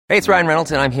Hey, it's Ryan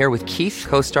Reynolds, and I'm here with Keith,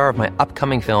 co-star of my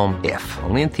upcoming film, If,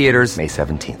 only in theaters May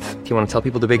 17th. Do you want to tell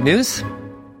people the big news?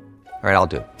 All right, I'll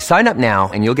do it. Sign up now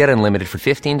and you'll get unlimited for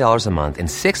 $15 a month and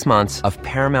 6 months of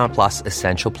Paramount Plus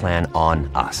Essential Plan on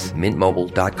us.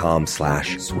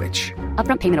 MintMobile.com/switch.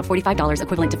 Upfront payment of $45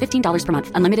 equivalent to $15 per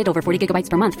month. Unlimited over 40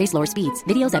 gigabytes per month. Face lower speeds.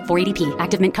 Videos at 480p.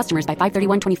 Active Mint customers by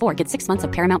 531.24 get 6 months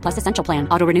of Paramount Plus Essential Plan.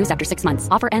 Auto renews after 6 months.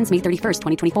 Offer ends May 31st,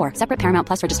 2024. Separate Paramount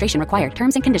Plus registration required.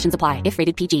 Terms and conditions apply if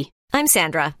rated PG. I'm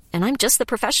Sandra, and I'm just the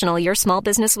professional your small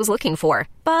business was looking for.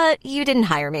 But you didn't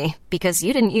hire me because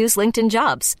you didn't use LinkedIn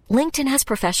Jobs. LinkedIn has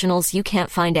professionals you can't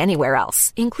find anywhere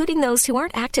else, including those who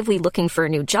aren't actively looking for a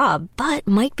new job, but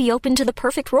might be open to the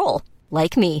perfect role,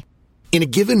 like me. In a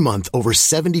given month, over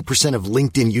 70% of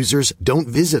LinkedIn users don't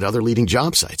visit other leading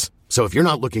job sites. So if you're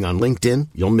not looking on LinkedIn,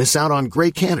 you'll miss out on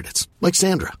great candidates like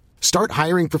Sandra. Start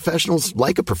hiring professionals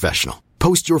like a professional.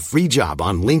 Post your free job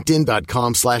on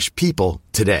linkedin.com/people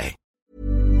today.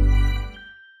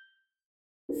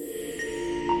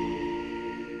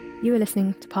 You are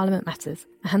listening to Parliament Matters,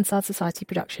 a Hansard Society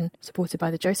production supported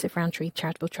by the Joseph Rowntree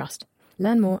Charitable Trust.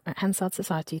 Learn more at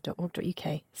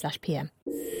hansardsociety.org.uk/pm.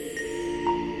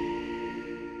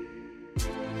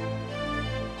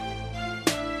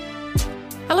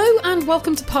 Hello and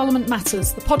welcome to Parliament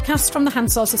Matters, the podcast from the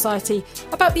Hansard Society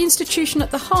about the institution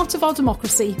at the heart of our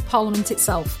democracy, Parliament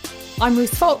itself. I'm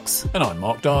Ruth Fox. And I'm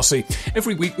Mark Darcy.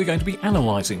 Every week we're going to be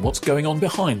analysing what's going on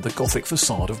behind the Gothic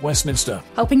facade of Westminster.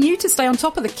 Helping you to stay on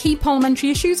top of the key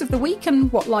parliamentary issues of the week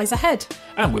and what lies ahead.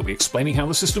 And we'll be explaining how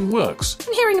the system works.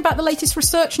 And hearing about the latest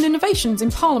research and innovations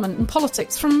in Parliament and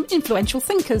politics from influential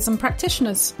thinkers and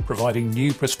practitioners. Providing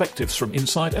new perspectives from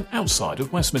inside and outside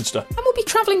of Westminster. And we'll be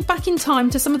travelling back in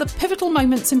time to some of the pivotal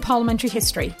moments in parliamentary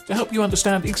history. To help you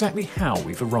understand exactly how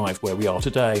we've arrived where we are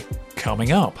today.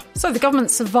 Coming up. So the government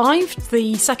survived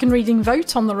the second reading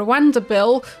vote on the Rwanda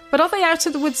bill, but are they out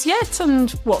of the woods yet,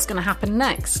 and what's going to happen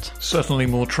next? Certainly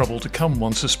more trouble to come,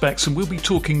 one suspects, and we'll be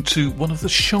talking to one of the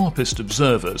sharpest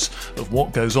observers of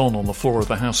what goes on the floor of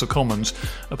the House of Commons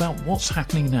about what's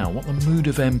happening now, what the mood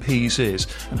of MPs is,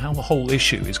 and how the whole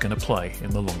issue is going to play in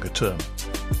the longer term.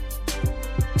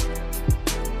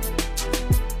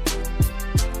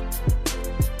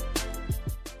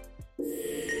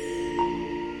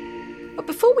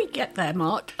 Before we get there,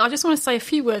 Mark, I just want to say a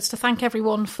few words to thank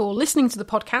everyone for listening to the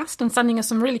podcast and sending us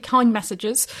some really kind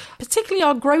messages, particularly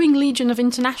our growing legion of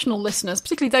international listeners,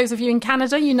 particularly those of you in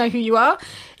Canada. You know who you are.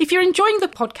 If you're enjoying the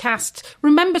podcast,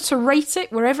 remember to rate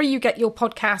it wherever you get your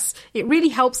podcasts. It really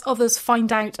helps others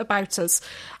find out about us.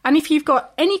 And if you've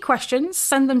got any questions,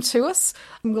 send them to us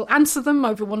and we'll answer them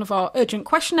over one of our urgent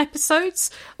question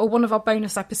episodes or one of our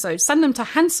bonus episodes. Send them to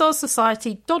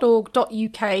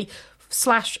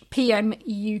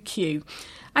hansardsociety.org.uk/PMUQ.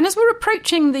 And as we're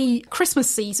approaching the Christmas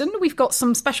season, we've got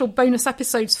some special bonus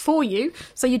episodes for you,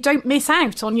 so you don't miss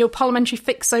out on your parliamentary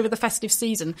fix over the festive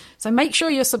season. So make sure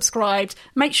you're subscribed,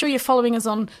 make sure you're following us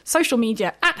on social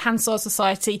media at Hansard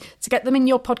Society to get them in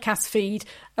your podcast feed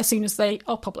as soon as they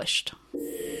are published.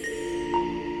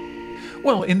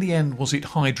 Well, in the end, was it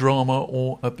high drama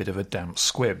or a bit of a damp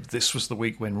squib? This was the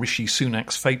week when Rishi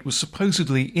Sunak's fate was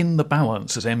supposedly in the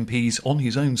balance as MPs on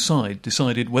his own side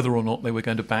decided whether or not they were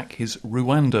going to back his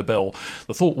Rwanda bill.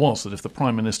 The thought was that if the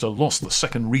Prime Minister lost the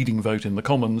second reading vote in the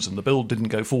Commons and the bill didn't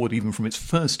go forward even from its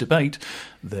first debate,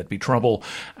 there'd be trouble.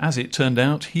 As it turned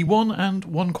out, he won, and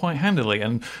won quite handily.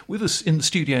 And with us in the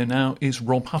studio now is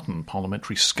Rob Hutton,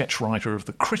 parliamentary sketch writer of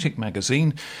The Critic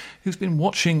magazine, who's been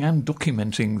watching and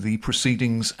documenting the proceedings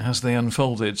as they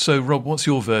unfolded. So, Rob, what's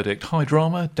your verdict? High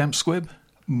drama, damp squib?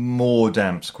 More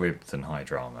damp squib than high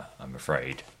drama, I'm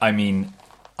afraid. I mean,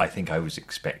 I think I was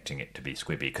expecting it to be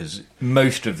squibby, because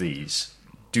most of these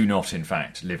do not, in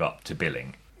fact, live up to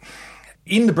billing.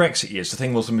 In the Brexit years, the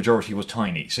thing was the majority was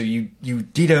tiny, so you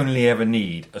did only ever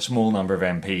need a small number of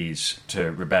MPs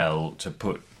to rebel, to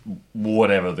put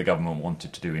whatever the government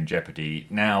wanted to do in jeopardy.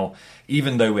 Now,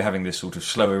 even though we're having this sort of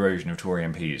slow erosion of Tory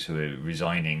MPs who are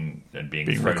resigning and being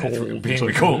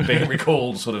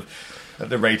recalled sort of at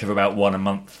the rate of about one a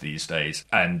month these days,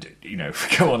 and, you know, if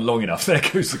we go on long enough, there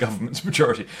goes the government's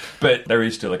majority. But there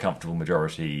is still a comfortable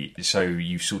majority, so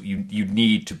you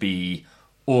need to be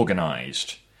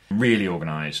organised, really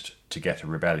organised, to get a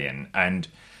rebellion. And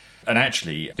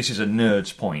actually, this is a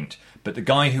nerd's point, but the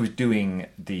guy who was doing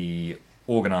the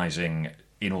organising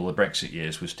in all the Brexit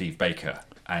years was Steve Baker,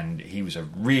 and he was a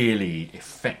really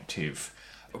effective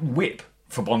whip,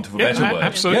 for want of a better word.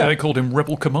 Absolutely, they called him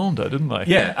Rebel Commander, didn't they?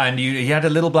 Yeah, and he had a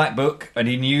little black book, and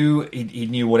he knew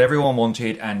what everyone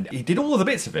wanted, and he did all of the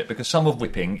bits of it, because some of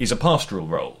whipping is a pastoral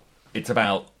role. It's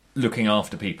about looking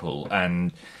after people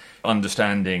and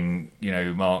understanding,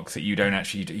 Mark, that you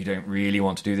don't really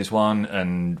want to do this one,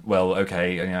 and well,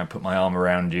 okay, I put my arm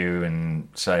around you and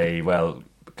say, well,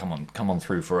 come on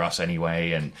through for us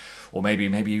anyway, or maybe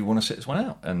you want to sit this one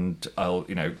out, and I'll,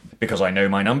 because I know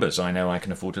my numbers, I know I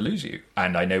can afford to lose you,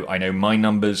 and I know my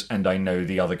numbers, and I know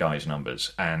the other guy's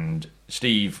numbers, and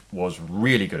Steve was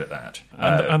really good at that.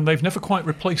 And they've never quite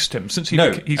replaced him since he's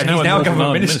now a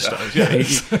government minister.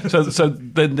 Yes. So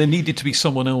there needed to be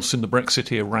someone else in the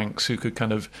Brexiteer ranks who could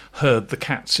kind of herd the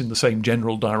cats in the same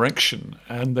general direction,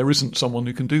 and there isn't someone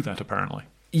who can do that, apparently.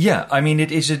 Yeah, I mean,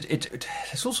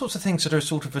 there's all sorts of things that are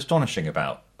sort of astonishing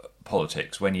about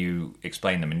politics when you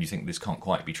explain them and you think this can't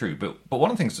quite be true. But one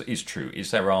of the things that is true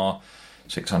is there are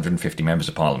 650 members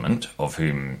of Parliament, of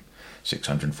whom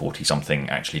 640-something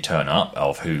actually turn up,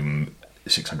 of whom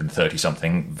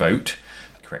 630-something vote.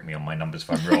 Correct me on my numbers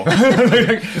if I'm wrong.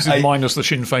 This is minus the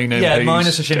Sinn Féin MPs. Yeah,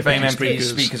 minus the Sinn Féin MPs,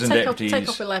 speakers and deputies. Take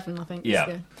off 11, I think.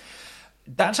 Yeah.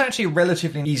 That's actually a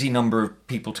relatively easy number of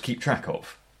people to keep track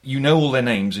of. You know all their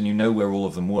names and you know where all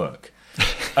of them work.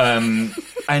 And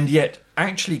yet,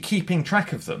 actually keeping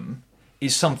track of them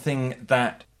is something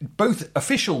that both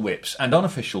official whips and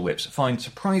unofficial whips find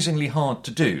surprisingly hard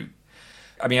to do.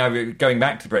 I mean, going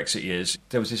back to the Brexit years,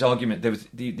 there was this argument,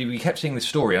 we kept seeing this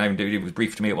story, and it was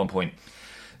briefed to me at one point,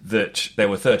 that there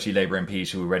were 30 Labour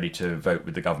MPs who were ready to vote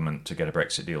with the government to get a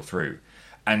Brexit deal through.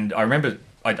 And I remember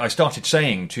I started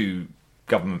saying to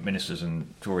government ministers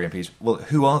and Tory MPs, well,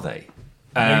 who are they?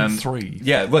 Name three.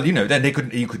 Yeah, well, then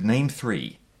you could name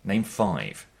three, name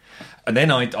five. And then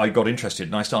I got interested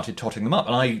and I started totting them up.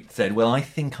 And I said, well, I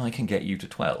think I can get you to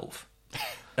 12.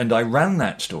 And I ran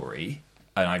that story,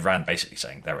 and I ran basically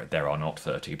saying there are not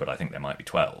 30, but I think there might be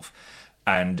 12.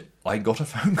 And I got a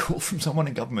phone call from someone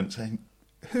in government saying,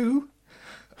 who?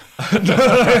 And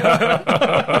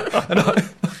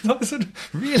I said,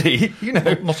 really?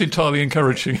 Not entirely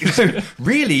encouraging.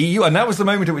 Really? And that was the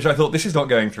moment at which I thought, this is not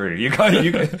going through. You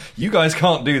guys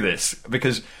can't do this.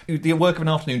 Because the work of an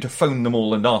afternoon to phone them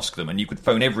all and ask them, and you could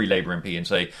phone every Labour MP and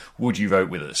say, would you vote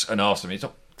with us? And ask them. It's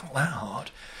not that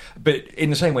hard. But in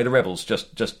the same way, the rebels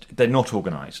just they're not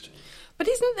organised. But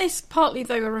isn't this partly,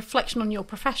 though, a reflection on your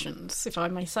professions, if I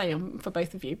may say, for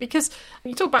both of you? Because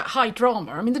you talk about high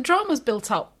drama. I mean, the drama's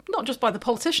built up not just by the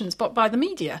politicians, but by the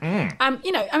media.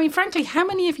 Frankly, how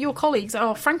many of your colleagues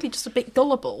are, frankly, just a bit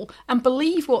gullible and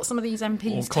believe what some of these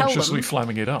MPs tell them? Or consciously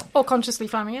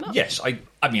flamming it up. Yes, I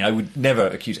would never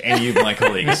accuse any of my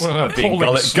colleagues of being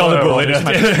gullible.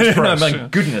 My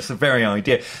goodness, the very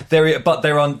idea. But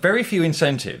there are very few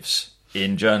incentives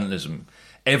in journalism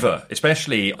ever,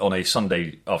 especially on a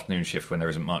Sunday afternoon shift when there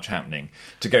isn't much happening,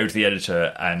 to go to the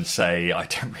editor and say, I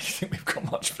don't really think we've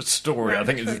got much of a story, I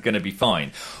think this is going to be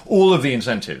fine. All of the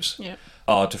incentives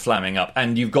are to flamming up,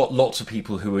 and you've got lots of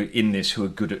people who are in this who are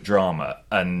good at drama,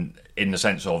 and in the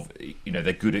sense of,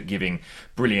 they're good at giving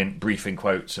brilliant briefing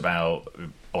quotes about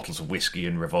bottles of whiskey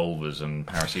and revolvers and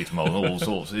paracetamol and all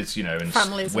sorts of this, and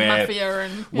families and mafia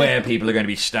and where people are going to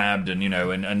be stabbed and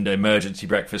and emergency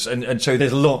breakfast, and so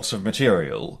there's lots of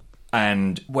material.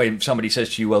 And when somebody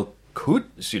says to you, well,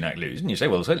 could Sunak lose? And you say,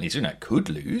 well, certainly Sunak could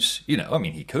lose.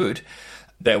 He could.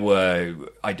 There were,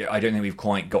 I don't think we've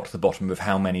quite got to the bottom of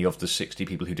how many of the 60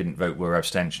 people who didn't vote were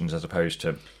abstentions as opposed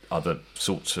to other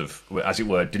sorts of, as it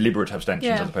were, deliberate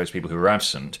abstentions as opposed to people who were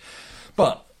absent.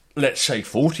 But let's say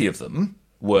 40 of them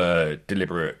were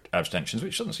deliberate abstentions,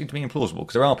 which doesn't seem to me implausible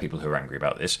because there are people who are angry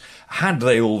about this. Had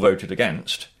they all voted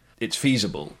against, it's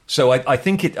feasible. So I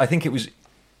think it was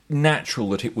natural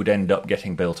that it would end up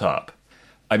getting built up.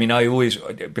 I mean,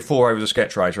 before I was a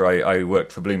sketch writer, I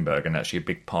worked for Bloomberg, and actually a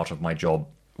big part of my job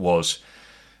was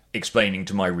explaining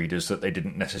to my readers that they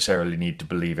didn't necessarily need to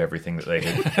believe everything that they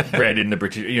had read in the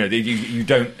British. You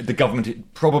don't. The government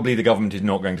is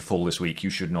not going to fall this week. You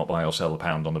should not buy or sell a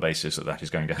pound on the basis that is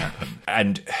going to happen.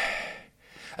 And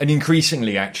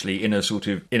increasingly, actually, in a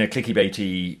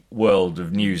clicky-baity world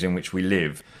of news in which we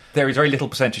live, there is very little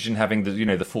percentage in having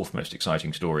the fourth most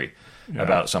exciting story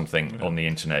about something on the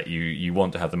internet. You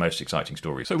want to have the most exciting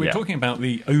stories. So we're talking about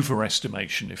the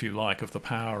overestimation, if you like, of the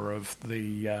power of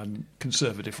the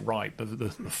conservative right, the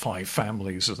five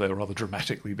families, as they were rather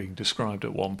dramatically being described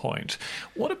at one point.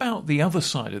 What about the other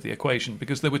side of the equation?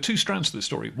 Because there were two strands to the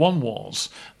story. One was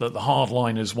that the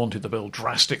hardliners wanted the bill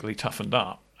drastically toughened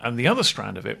up. And the other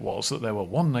strand of it was that there were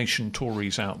One Nation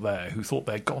Tories out there who thought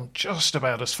they'd gone just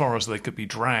about as far as they could be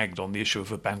dragged on the issue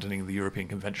of abandoning the European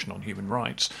Convention on Human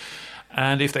Rights.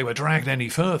 And if they were dragged any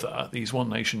further, these One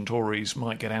Nation Tories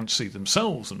might get antsy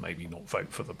themselves and maybe not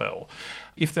vote for the bill.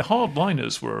 If the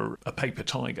hardliners were a paper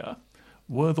tiger,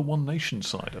 were the One Nation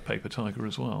side a paper tiger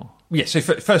as well? Yes, so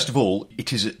first of all,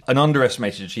 it is an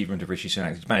underestimated achievement of Rishi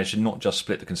Sunak. He's managed to not just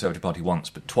split the Conservative Party once,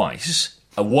 but twice,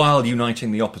 while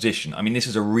uniting the opposition. I mean, this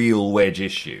is a real wedge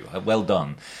issue. Well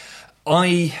done.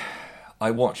 I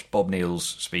watched Bob Neal's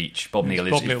speech. Bob Neal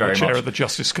is very the chair much of the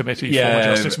Justice Committee, former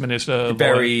Justice Minister.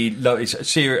 He's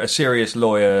a serious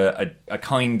lawyer, a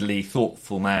kindly,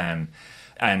 thoughtful man,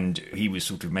 and he was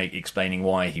sort of explaining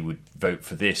why he would vote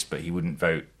for this, but he wouldn't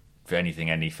vote for anything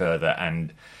any further.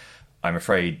 And I'm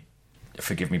afraid,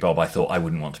 forgive me, Bob, I thought I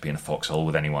wouldn't want to be in a foxhole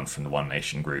with anyone from the One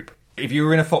Nation group. If you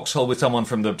were in a foxhole with someone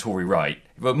from the Tory right,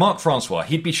 but Mark Francois,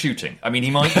 he'd be shooting. I mean,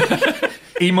 he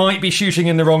might be shooting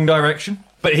in the wrong direction,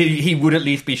 but he would at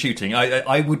least be shooting.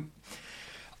 I would,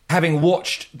 having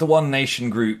watched the One Nation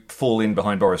group fall in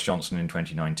behind Boris Johnson in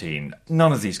 2019,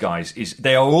 none of these guys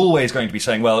they are always going to be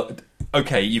saying, well,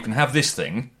 okay, you can have this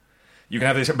thing, you can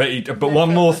have this, but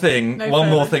one more thing,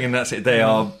 and that's it. They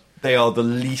are the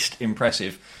least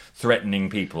impressive, threatening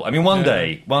people. I mean, one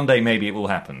day maybe it will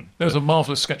happen. There was a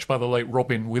marvellous sketch by the late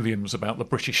Robin Williams about the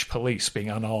British police being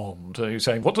unarmed. He's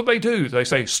saying, what do? They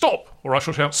say, stop, or I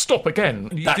shall shout, stop again.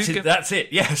 That's it,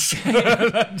 yes.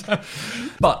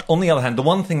 But on the other hand, the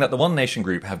one thing that the One Nation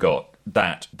group have got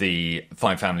that the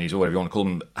Five Families, or whatever you want to call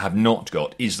them, have not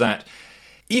got, is that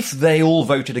if they all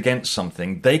voted against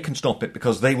something, they can stop it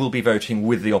because they will be voting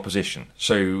with the opposition.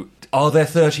 So are there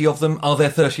 30 of them? Are there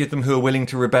 30 of them who are willing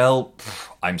to rebel?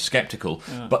 I'm sceptical.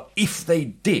 Yeah. But if they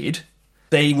did,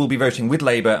 they will be voting with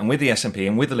Labour and with the SNP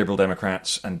and with the Liberal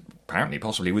Democrats and apparently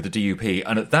possibly with the DUP.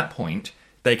 And at that point,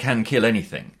 they can kill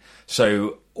anything.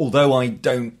 So although I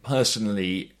don't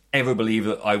personally ever believe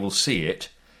that I will see it,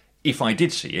 if I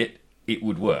did see it, it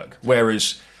would work.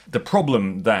 Whereas the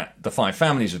problem that the Five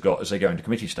Families have got as they go into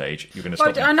committee stage, you're going to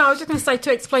stop. I know. I was just going to say,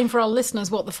 to explain for our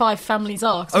listeners what the Five Families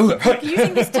are.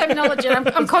 Using this terminology,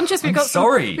 I'm conscious we've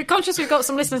got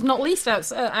some listeners, not least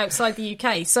outside the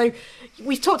UK. So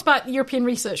we've talked about the European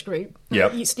Research Group.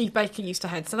 Yep. Steve Baker used to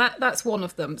head. So that's one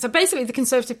of them. So basically, the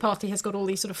Conservative Party has got all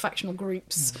these sort of factional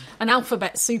groups, an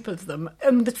alphabet soup of them.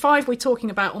 And the five we're talking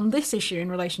about on this issue in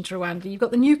relation to Rwanda, you've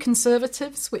got the New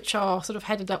Conservatives, which are sort of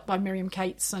headed up by Miriam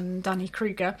Cates and Danny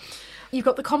Kruger. You've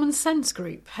got the Common Sense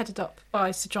group, headed up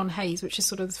by Sir John Hayes, which is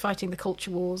sort of fighting the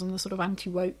culture wars and the sort of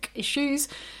anti-woke issues.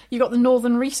 You've got the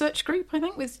Northern Research Group, I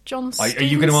think, with John Stevenson. Are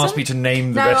you going to ask me to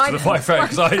name the rest of the five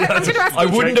facts? I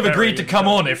wouldn't have agreed to come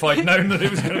on if I'd known that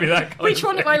it was going to be that kind Which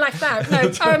one have I left out?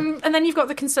 No. And then you've got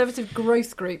the Conservative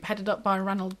Growth Group, headed up by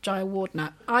Ranald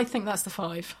Jayawardena. I think that's the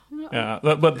five. Yeah,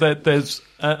 but there's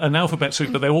an alphabet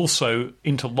soup, but they also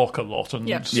interlock a lot,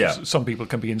 and some people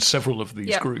can be in several of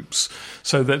these groups.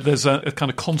 So there's a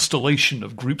kind of constellation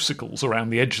of groupsicles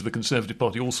around the edge of the Conservative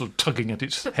Party, also tugging at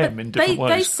its hem in different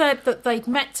ways. They said that they'd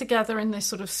met together in this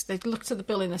sort of, they'd looked at the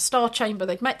bill in a star chamber,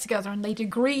 they'd met together and they'd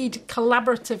agreed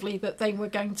collaboratively that they were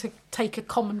going to take a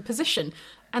common position.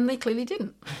 And they clearly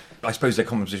didn't. I suppose their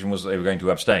common position was that they were going to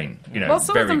abstain, some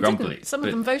very of them grumpily. Didn't. Some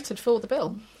of them voted for the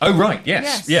bill. Oh, right,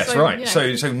 yes, right.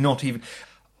 Yeah. So not even...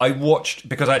 I watched,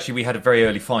 because actually we had a very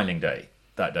early filing day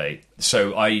that day,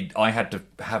 so I had to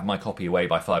have my copy away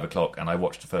by 5 o'clock, and I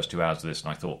watched the first 2 hours of this, and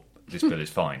I thought, this bill is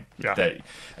fine.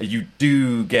 You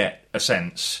do get a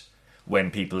sense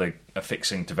when people are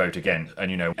fixing to vote again.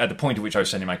 And, at the point at which I was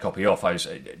sending my copy off,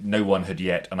 no one had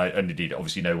yet, and indeed,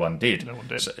 obviously no one did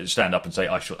stand up and say,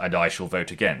 I shall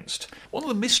vote against. One of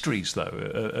the mysteries, though,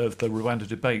 of the Rwanda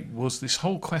debate was this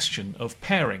whole question of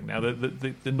pairing. Now,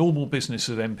 the normal business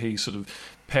of MPs sort of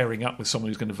pairing up with someone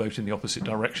who's going to vote in the opposite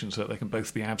direction so that they can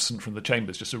both be absent from the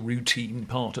chamber is just a routine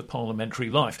part of parliamentary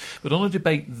life. But on a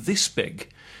debate this big,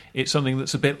 it's something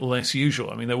that's a bit less usual.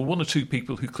 I mean, there were one or two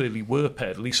people who clearly were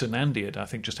paired. Lisa Nandy had, I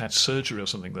think, just had surgery or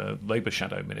something, the Labour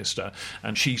shadow minister,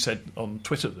 and she said on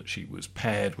Twitter that she was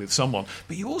paired with someone.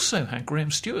 But you also had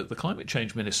Graham Stewart, the climate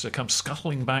change minister, come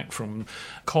scuttling back from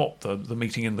COP, the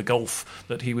meeting in the Gulf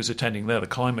that he was attending there, the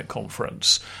climate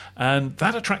conference. And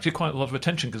that attracted quite a lot of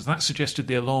attention because that suggested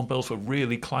the alarm bells were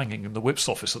really clanging in the Whip's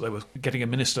office, that they were getting a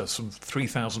minister some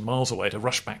 3,000 miles away to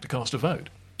rush back to cast a vote.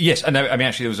 Yes, and I mean,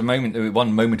 actually, there was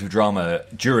one moment of drama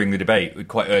during the debate,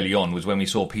 quite early on, was when we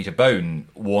saw Peter Bone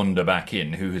wander back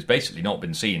in, who has basically not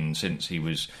been seen since he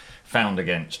was found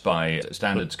against by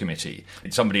Standards Committee.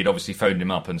 Somebody had obviously phoned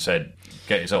him up and said,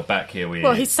 get yourself back here.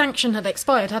 Well, his sanction had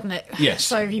expired, hadn't it? Yes.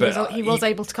 So he was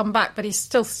able to come back, but he's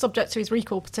still subject to his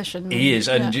recall petition. He is,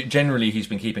 and generally he's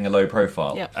been keeping a low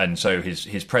profile, and so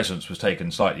his presence was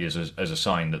taken slightly as a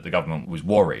sign that the government was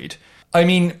worried. I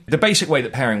mean, the basic way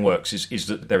that pairing works is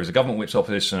that there is a government whip's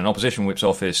office and an opposition whip's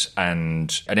office,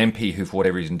 and an MP who, for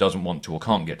whatever reason, doesn't want to or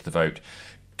can't get to the vote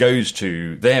goes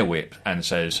to their whip and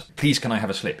says, please, can I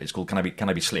have a slip? It's called Can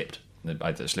I be slipped?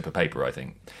 A slip of paper, I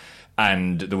think.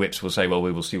 And the whips will say, well,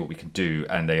 we will see what we can do.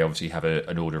 And they obviously have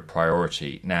an order of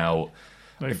priority. Now,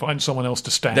 they find someone else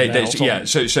to stand out. Yeah,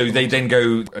 so they then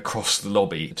go across the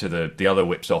lobby to the other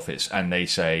whip's office and they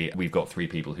say, we've got 3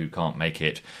 people who can't make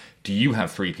it. Do you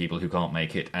have 3 people who can't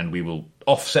make it? And we will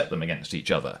offset them against each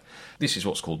other. This is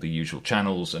what's called the usual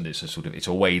channels, and it's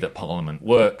a way that Parliament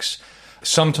works.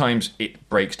 Sometimes it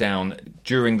breaks down.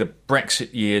 During the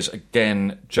Brexit years,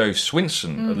 again, Jo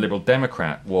Swinson, a Liberal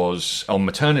Democrat, was on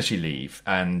maternity leave.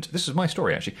 And this is my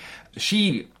story, actually.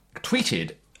 She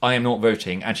tweeted, I am not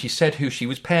voting, and she said who she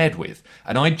was paired with.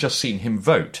 And I'd just seen him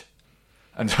vote.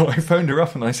 And so I phoned her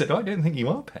up and I said, I don't think you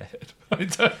are paired.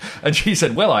 And she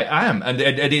said, well, I am. And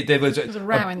there was a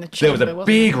row in the chamber, there was a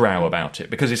big row about it,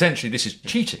 because essentially this is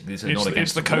cheating. This is not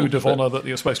against the code of honour that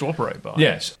you're supposed to operate by.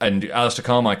 Yes. And Alistair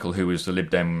Carmichael, who was the Lib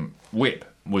Dem whip,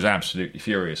 was absolutely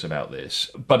furious about this.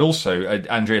 But also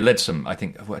Andrea Leadsom, I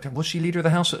think, was she Leader of the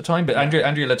House at the time? But Andrea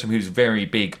Leadsom, who's very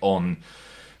big on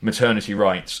maternity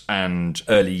rights and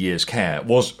early years care,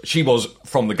 she was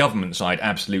from the government side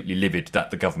absolutely livid that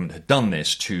the government had done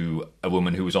this to a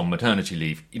woman who was on maternity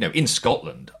leave, in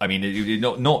Scotland. I mean,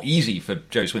 it's not easy for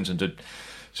Jo Swinson to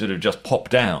sort of just pop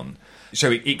down.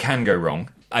 So it can go wrong.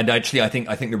 And actually, I think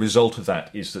the result of that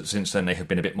is that since then they have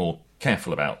been a bit more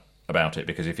careful about it,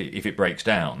 because if it breaks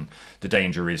down, the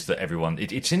danger is that everyone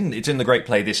it's in the great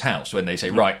play This House, when they say,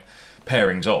 right,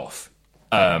 pairing's off.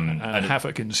 And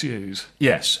havoc ensues.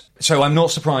 Yes. So I'm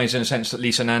not surprised in a sense that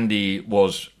Lisa Nandy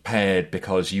was paired,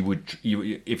 because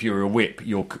if you're a whip,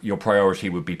 your priority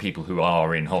would be people who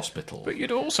are in hospital. But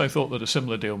you'd also thought that a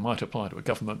similar deal might apply to a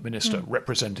government minister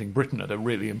representing Britain at a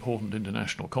really important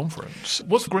international conference.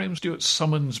 Was Graham Stewart's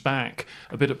summons back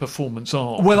a bit of performance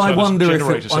art? Well, I wonder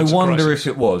if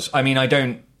it was. I mean, I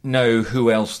don't know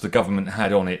who else the government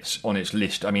had on its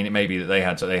list. I mean, it may be that they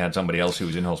had somebody else who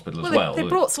was in hospital as well. They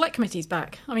brought select committees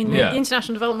back. I mean, the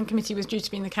International Development Committee was due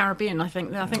to be in the Caribbean. I think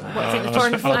the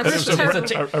Foreign Affairs.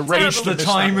 It's the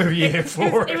time of year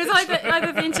for it. It was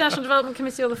either the International Development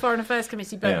Committee or the Foreign Affairs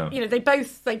Committee. But they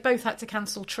both had to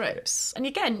cancel trips. And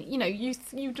again,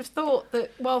 you'd have thought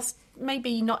that whilst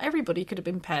maybe not everybody could have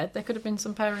been paired, there could have been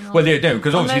some pairing on. Well, no,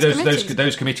 because obviously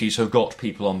those committees have got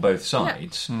people on both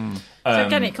sides. Yeah. So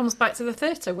again, it comes back to the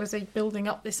theatre. Was he building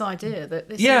up this idea that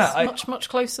this is much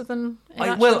closer than it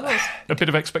actually was? A bit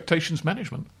of expectations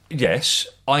management. Yes.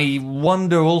 I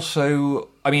wonder also,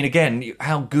 I mean, again,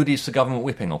 how good is the government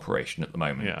whipping operation at the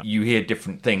moment? Yeah. You hear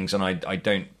different things, and I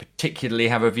don't particularly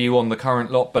have a view on the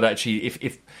current lot, but actually,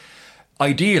 if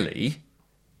ideally,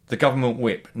 the government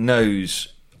whip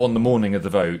knows on the morning of the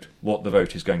vote what the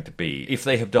vote is going to be. If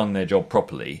they have done their job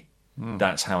properly,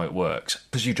 that's how it works.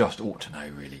 Because you just ought to know,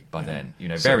 really, by then.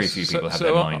 Very few people have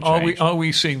their mind changed. Are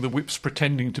we seeing the whips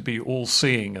pretending to be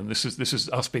all-seeing, and this is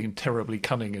us being terribly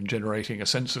cunning and generating a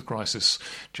sense of crisis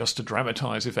just to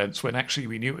dramatise events when actually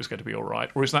we knew it was going to be all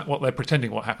right? Or is that what they're pretending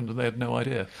what happened and they had no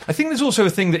idea? I think there's also a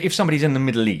thing that if somebody's in the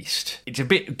Middle East, it's a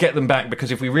bit get them back,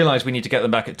 because if we realise we need to get them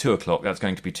back at 2:00, that's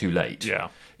going to be too late. Yeah.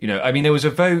 I mean, there was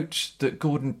a vote that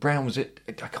Gordon Brown I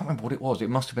can't remember what it was. It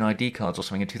must have been ID cards or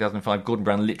something in 2005. Gordon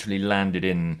Brown literally landed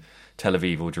in Tel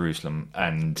Aviv or Jerusalem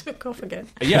and took off again.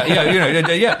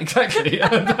 Yeah, exactly.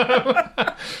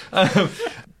 That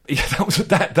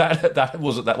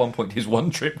was at that one point his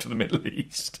one trip to the Middle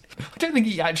East. I don't think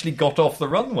he actually got off the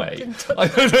runway.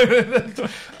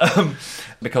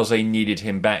 Because they needed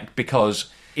him back,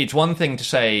 because it's one thing to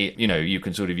say, you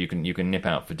can nip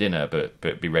out for dinner,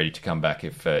 but be ready to come back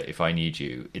if I need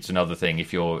you. It's another thing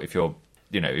if you're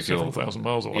several thousand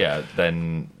miles away. Yeah,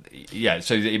 then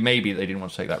so it may be they didn't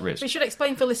want to take that risk. We should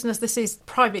explain for listeners, this is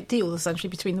private deal essentially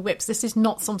between the whips. This is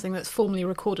not something that's formally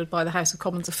recorded by the House of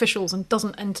Commons officials and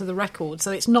doesn't enter the record,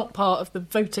 so it's not part of the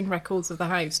voting records of the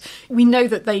House. We know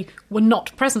that they were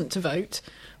not present to vote,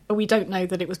 but we don't know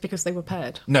that it was because they were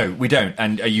paired. No, we don't.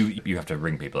 And you have to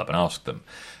ring people up and ask them.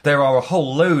 There are a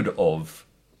whole load of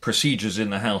procedures in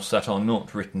the House that are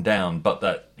not written down, but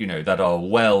that are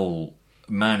well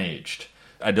managed.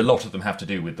 And a lot of them have to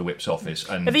do with the whip's office.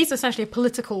 But these are essentially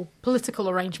political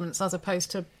arrangements as opposed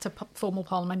to formal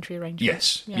parliamentary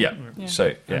arrangements. Yes, yeah.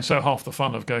 So half the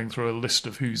fun of going through a list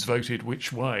of who's voted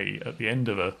which way at the end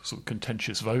of a sort of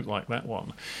contentious vote like that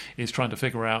one is trying to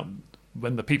figure out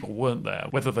when the people weren't there,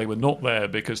 whether they were not there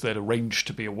because they'd arranged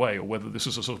to be away, or whether this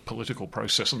was a sort of political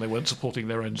process and they weren't supporting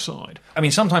their own side. I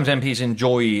mean, sometimes MPs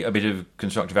enjoy a bit of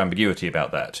constructive ambiguity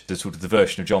about that. The sort of the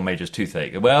version of John Major's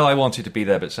toothache. Well, I wanted to be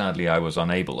there, but sadly I was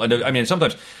unable. And I mean,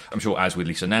 sometimes, I'm sure, as with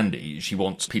Lisa Nandy, she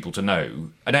wants people to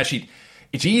know. And actually,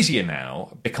 It's easier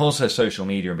now because there's social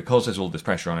media and because there's all this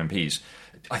pressure on MPs.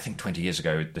 I think 20 years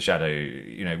ago, the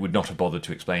Shadow, would not have bothered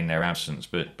to explain their absence.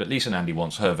 But Lisa Nandy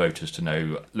wants her voters to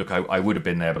know, look, I would have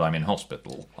been there, but I'm in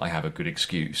hospital. I have a good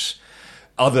excuse.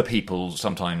 Other people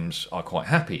sometimes are quite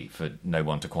happy for no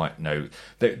one to quite know.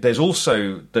 There's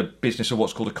also the business of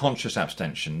what's called a conscious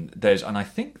abstention. And I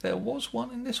think there was one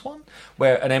in this one,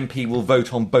 where an MP will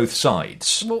vote on both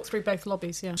sides. Walk through both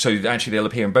lobbies, yeah. So actually they'll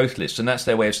appear in both lists, and that's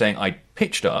their way of saying, I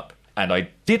pitched up, and I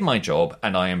did my job,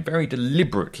 and I am very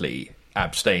deliberately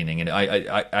abstaining, and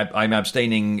I'm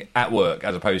abstaining at work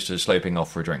as opposed to sloping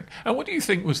off for a drink. And what do you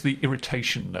think was the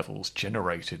irritation levels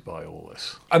generated by all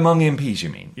this? Among MPs, you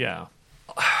mean? Yeah.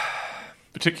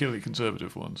 Particularly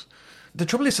Conservative ones. The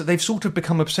trouble is that they've sort of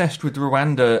become obsessed with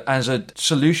Rwanda as a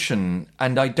solution,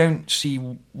 and I don't see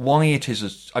why it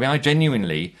is. I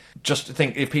genuinely just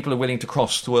think if people are willing to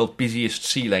cross the world's busiest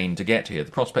sea lane to get here,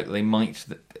 the prospect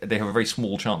that they have a very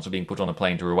small chance of being put on a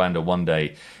plane to Rwanda one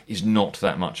day is not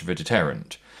that much of a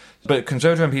deterrent. But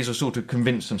Conservative MPs have sort of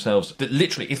convinced themselves that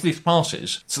literally, if this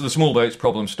passes, so the small boats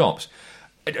problem stops.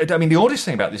 The oddest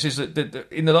thing about this is that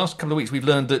in the last couple of weeks we've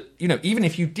learned that, even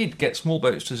if you did get small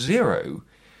boats to zero,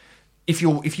 if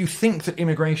you think that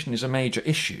immigration is a major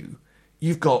issue,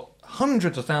 you've got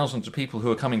hundreds of thousands of people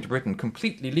who are coming to Britain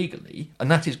completely legally,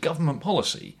 and that is government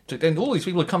policy. And all these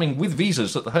people are coming with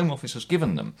visas that the Home Office has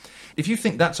given them. If you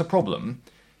think that's a problem,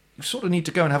 you sort of need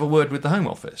to go and have a word with the Home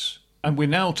Office. And we're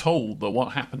now told that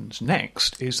what happens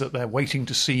next is that they're waiting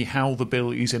to see how the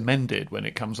bill is amended when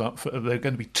it comes up. There are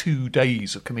going to be 2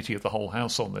 days of Committee of the Whole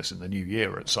House on this in the new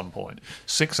year at some point.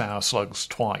 6-hour slugs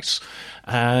twice.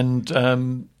 And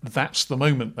that's the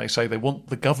moment they say they want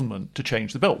the government to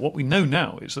change the bill. What we know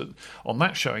now is that on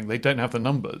that showing, they don't have the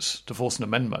numbers to force an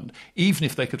amendment, even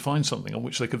if they could find something on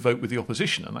which they could vote with the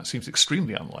opposition, and that seems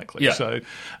extremely unlikely. Yeah. So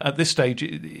at this stage,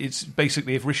 it's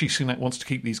basically if Rishi Sunak wants to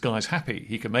keep these guys happy,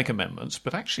 he can make amendments.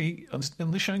 But actually, on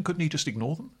this showing, couldn't he just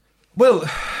ignore them? Well,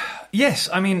 yes.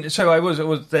 So I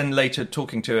was then later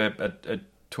talking to a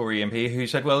Tory MP who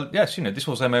said, well, yes, this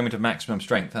was their moment of maximum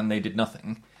strength and they did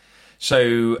nothing.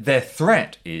 So their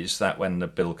threat is that when the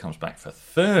bill comes back for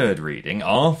third reading,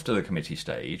 after the committee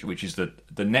stage, which is the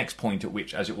next point at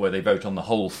which, as it were, they vote on the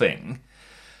whole thing,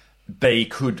 they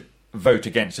could vote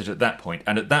against it at that point.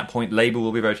 And at that point, Labour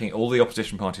will be voting, all the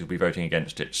opposition parties will be voting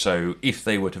against it. So if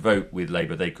they were to vote with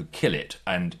Labour, they could kill it.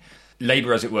 And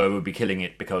Labour, as it were, would be trying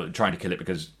to kill it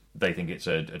because they think it's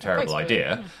a terrible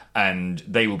idea. Yeah. And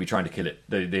they will be trying to kill it.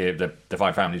 The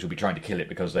 5 families will be trying to kill it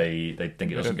because they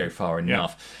think it doesn't go far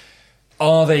enough. Yeah.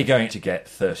 Are they going to get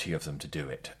 30 of them to do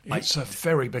it? It's a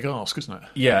very big ask, isn't it?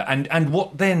 Yeah, and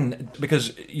what then?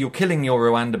 Because you're killing your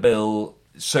Rwanda bill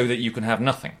so that you can have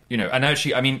nothing, And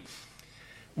actually,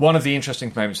 one of the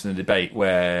interesting moments in the debate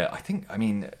where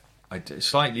I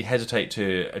slightly hesitate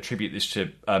to attribute this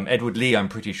to Edward Lee, I'm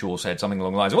pretty sure, said something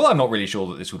along the lines of, well, I'm not really sure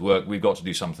that this would work. We've got to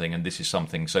do something, and this is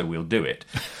something, so we'll do it.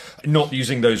 Not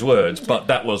using those words, but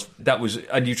that was,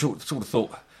 and you sort of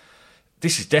thought,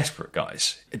 this is desperate,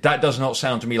 guys. That does not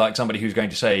sound to me like somebody who's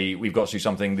going to say, we've got to do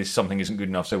something, this something isn't good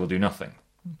enough, so we'll do nothing.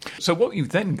 So what you've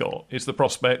then got is the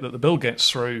prospect that the bill gets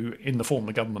through in the form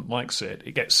the government likes it.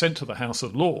 It gets sent to the House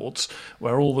of Lords,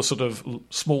 where all the sort of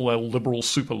small L liberal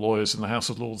super lawyers in the House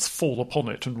of Lords fall upon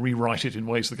it and rewrite it in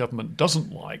ways the government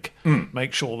doesn't like,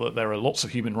 make sure that there are lots of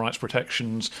human rights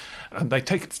protections, and they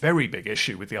take very big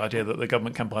issue with the idea that the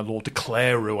government can by law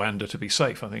declare Rwanda to be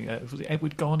safe. I think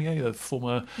Edward Garnier, the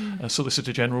former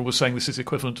Solicitor General, was saying this is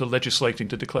equivalent to legislating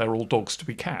to declare all dogs to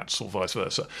be cats, or vice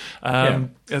versa.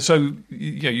 So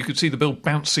you could see the bill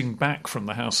bouncing back from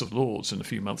the House of Lords in a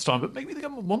few months' time, but maybe the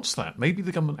government wants that. Maybe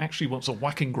the government actually wants a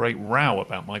whacking great row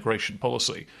about migration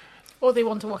policy. Or they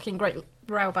want a whacking great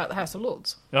row about the House of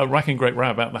Lords. A whacking great row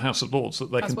about the House of Lords that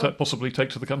they can possibly take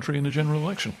to the country in a general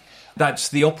election. That's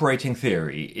the operating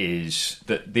theory, is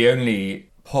that the only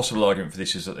possible argument for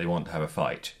this is that they want to have a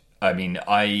fight.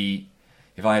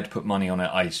 If I had to put money on it,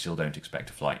 I still don't expect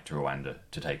a flight to Rwanda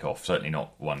to take off. Certainly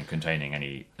not one containing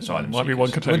any asylum seekers. Might be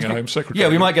one containing a Home Secretary. Yeah,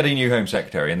 we might get a new Home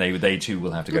Secretary, and they too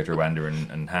will have to go to Rwanda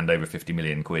and hand over 50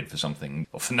 million quid for something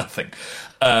or for nothing.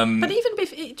 But even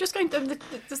if just going to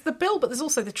there's the bill, but there's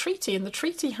also the treaty, and the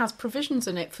treaty has provisions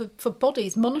in it for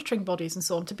bodies, monitoring bodies, and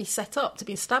so on, to be set up, to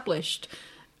be established,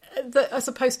 that are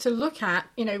supposed to look at,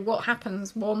 what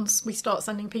happens once we start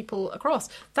sending people across.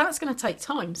 That's going to take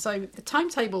time. So the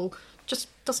timetable just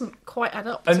doesn't quite add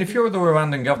up. And if you're the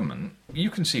Rwandan government, you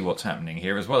can see what's happening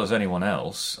here as well as anyone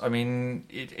else.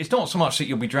 It's not so much that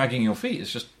you'll be dragging your feet,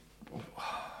 it's just...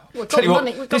 We've got the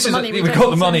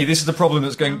money. This is the problem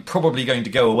that's probably going to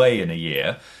go away in a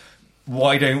year.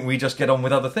 why don't we just get on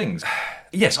with other things?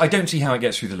 Yes, I don't see how it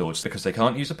gets through the Lords, because they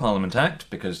can't use the Parliament Act,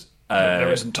 because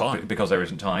there isn't time. Because there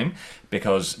isn't time,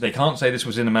 because they can't say this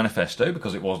was in the manifesto,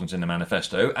 because it wasn't in the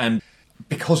manifesto, and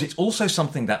because it's also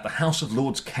something that the House of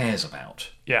Lords cares about.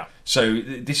 Yeah. So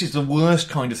this is the worst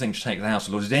kind of thing to take to the House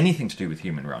of Lords, is anything to do with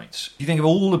human rights. If you think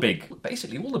of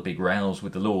basically all the big rows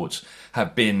with the Lords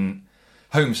have been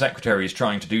Home Secretaries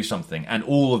trying to do something, and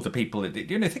all of the people, look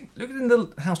in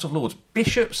the House of Lords,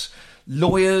 bishops,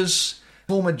 lawyers,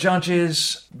 former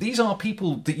judges, these are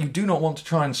people that you do not want to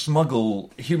try and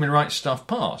smuggle human rights stuff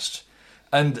past.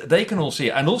 And they can all see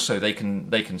it, and also they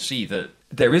can see that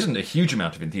there isn't a huge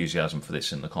amount of enthusiasm for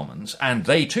this in the Commons, and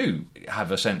they too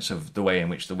have a sense of the way in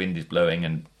which the wind is blowing,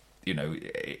 and,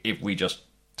 if we just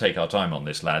take our time on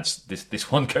this, lads, this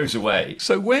one goes away.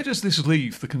 So where does this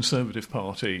leave the Conservative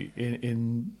Party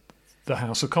in the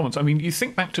House of Commons? I mean, you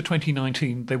think back to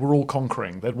 2019, they were all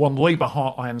conquering. They'd won Labour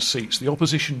heartland seats. The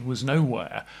opposition was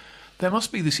nowhere. There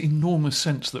must be this enormous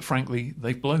sense that, frankly,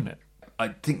 they've blown it. I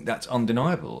think that's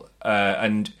undeniable.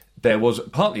 And there was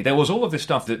all of this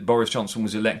stuff that Boris Johnson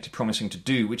was elected promising to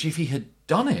do, which if he had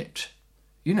done it,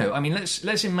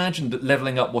 let's imagine that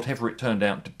levelling up, whatever it turned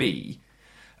out to be,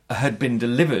 had been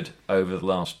delivered over the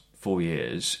last 4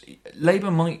 years.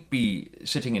 Labour might be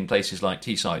sitting in places like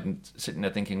Teesside and sitting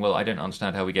there thinking, well, I don't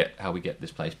understand how we get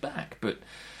this place back. But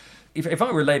if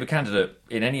I were a Labour candidate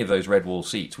in any of those red wall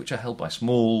seats, which are held by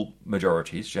small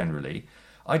majorities generally,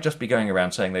 I'd just be going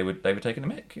around saying they were taking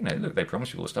the mick. Look, they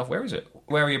promised you all this stuff. Where is it?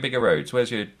 Where are your bigger roads? Where's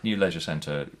your new leisure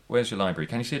centre? Where's your library?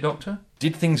 Can you see a doctor?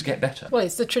 Did things get better? Well,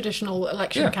 it's the traditional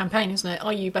election campaign, isn't it?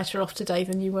 Are you better off today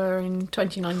than you were in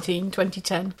 2019,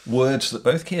 2010? Words that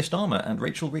both Keir Starmer and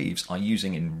Rachel Reeves are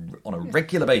using on a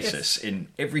regular basis in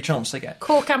every chance they get.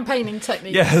 Core campaigning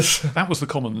technique. Yes. That was the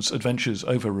Commons' adventures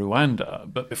over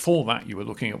Rwanda, but before that you were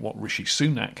looking at what Rishi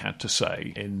Sunak had to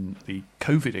say in the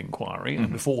COVID inquiry,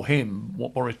 and before him,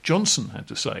 what Boris Johnson had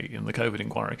to say in the COVID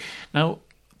inquiry. Now,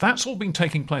 that's all been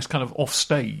taking place kind of off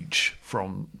stage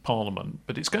from Parliament,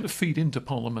 but it's going to feed into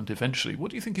Parliament eventually. What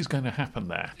do you think is going to happen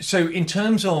there? So in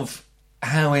terms of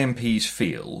how MPs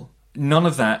feel, none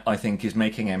of that, I think, is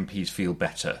making MPs feel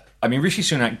better. I mean, Rishi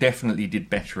Sunak definitely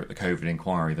did better at the COVID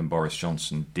inquiry than Boris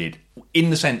Johnson did, in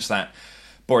the sense that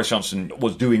Boris Johnson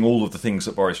was doing all of the things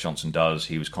that Boris Johnson does.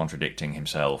 He was contradicting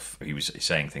himself. He was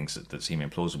saying things that seem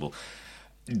implausible.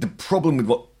 The problem with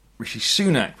what Rishi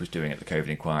Sunak was doing at the COVID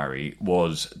inquiry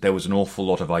was there was an awful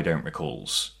lot of I don't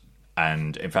recalls.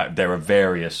 And in fact, there are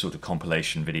various sort of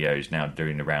compilation videos now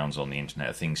doing the rounds on the internet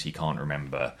of things he can't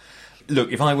remember.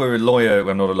 Look, if I were a lawyer,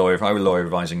 I'm not a lawyer, if I were a lawyer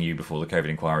advising you before the COVID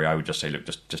inquiry, I would just say, look,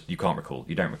 just you can't recall,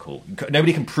 you don't recall.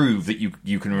 Nobody can prove that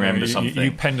you can remember something.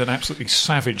 You penned an absolutely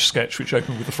savage sketch which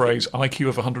opened with the phrase IQ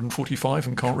of 145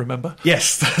 and can't remember.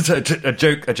 Yes, that's a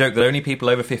joke that only people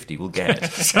over 50 will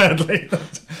get, sadly.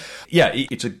 Yeah,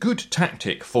 it's a good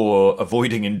tactic for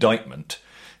avoiding indictment,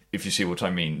 if you see what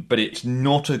I mean, but it's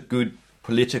not a good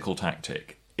political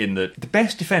tactic. In the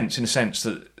best defence, in a sense,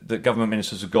 that government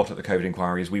ministers have got at the COVID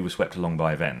inquiry is we were swept along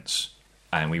by events,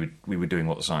 and we were doing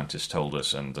what the scientists told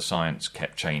us, and the science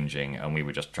kept changing, and we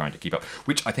were just trying to keep up,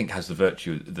 which I think has the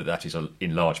virtue that is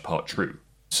in large part true,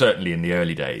 certainly in the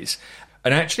early days.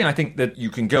 And actually, I think that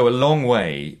you can go a long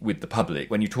way with the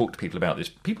public when you talk to people about this.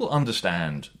 People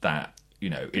understand that,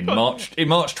 in March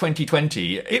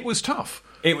 2020, it was tough.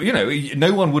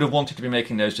 No one would have wanted to be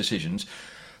making those decisions.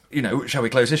 Shall we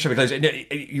close this? Shall we close it?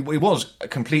 It was a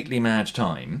completely mad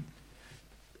time.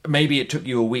 Maybe it took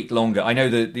you a week longer. I know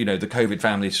that the COVID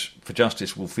families for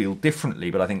justice will feel differently,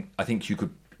 but I think you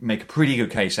could make a pretty good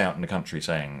case out in the country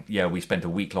saying, yeah, we spent a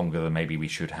week longer than maybe we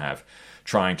should have,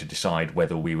 trying to decide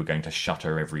whether we were going to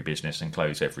shutter every business and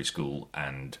close every school,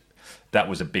 and that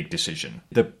was a big decision.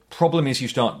 The problem is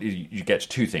you get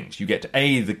two things. You get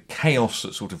the chaos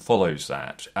that sort of follows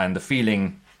that, and the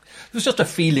feeling. It was just a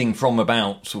feeling from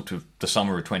about sort of the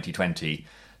summer of 2020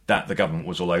 that the government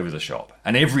was all over the shop.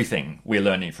 And everything we're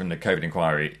learning from the COVID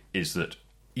inquiry is that,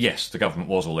 yes, the government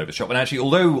was all over the shop. And actually,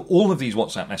 although all of these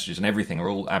WhatsApp messages and everything are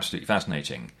all absolutely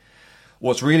fascinating,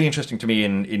 what's really interesting to me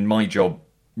in my job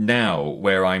now,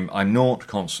 where I'm not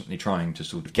constantly trying to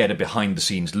sort of get a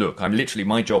behind-the-scenes look.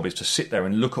 My job is to sit there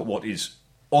and look at what is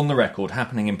on the record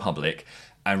happening in public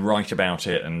and write about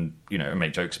it and, and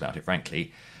make jokes about it,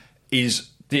 frankly, is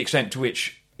the extent to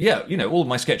which, all of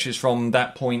my sketches from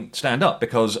that point stand up,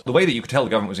 because the way that you could tell the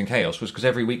government was in chaos was because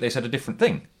every week they said a different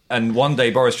thing. And one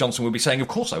day Boris Johnson would be saying, of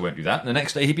course I won't do that, and the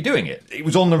next day he'd be doing it. It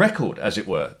was on the record, as it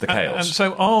were, the chaos. And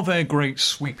so are there great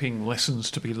sweeping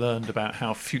lessons to be learned about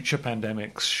how future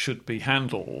pandemics should be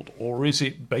handled? Or is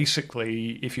it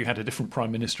basically, if you had a different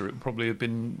Prime Minister, it would probably have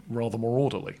been rather more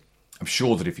orderly? I'm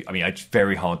sure that it's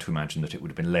very hard to imagine that it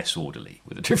would have been less orderly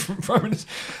with a different Prime Minister.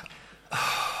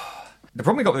 The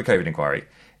problem we got with the COVID inquiry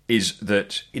is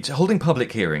that it's holding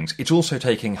public hearings. It's also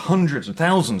taking hundreds and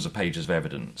thousands of pages of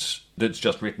evidence that's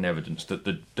just written evidence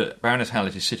that Baroness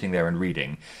Hallett is sitting there and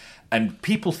reading. And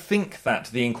people think that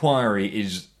the inquiry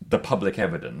is the public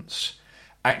evidence.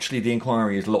 Actually, the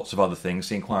inquiry is lots of other things.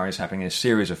 The inquiry is happening in a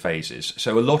series of phases.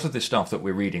 So a lot of this stuff that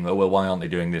we're reading, why aren't they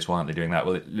doing this? Why aren't they doing that?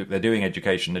 Well, look, they're doing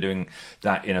education. They're doing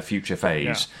that in a future phase.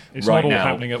 Yeah, it's right not all now,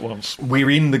 happening at once.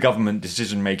 We're in the government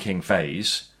decision-making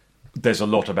phase. There's a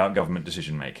lot about government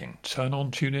decision-making. Turn on,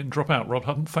 tune in, drop out. Rob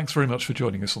Hutton, thanks very much for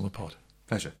joining us on the pod.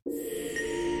 Pleasure.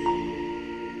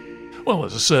 Well,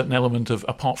 there's a certain element of,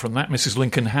 apart from that, Mrs.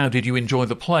 Lincoln, how did you enjoy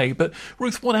the play? But,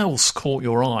 Ruth, what else caught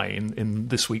your eye in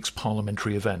this week's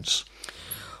parliamentary events?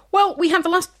 Well, we had the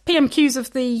last PMQs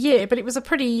of the year, but it was a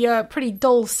pretty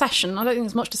dull session. I don't think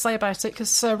there's much to say about it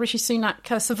because Rishi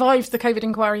Sunak survived the COVID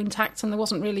inquiry intact, and there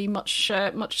wasn't really much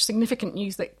significant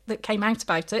news that came out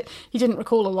about it. He didn't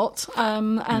recall a lot,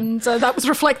 and that was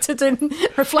reflected in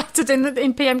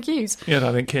PMQs. Yeah,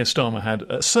 I think Keir Starmer had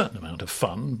a certain amount of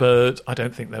fun, but I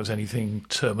don't think there was anything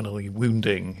terminally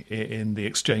wounding in the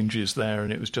exchanges there,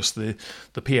 and it was just the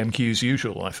PMQs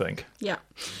usual, I think. Yeah.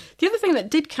 The other thing that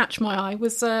did catch my eye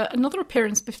was another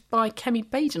appearance by Kemi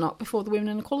Badenoch before the Women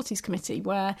and Equalities Committee,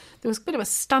 where there was a bit of a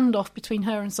standoff between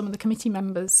her and some of the committee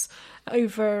members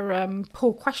over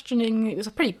poor questioning. It was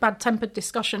a pretty bad-tempered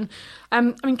discussion.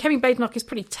 Kemi Badenoch is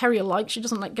pretty terrier-like. She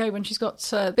doesn't let go when she's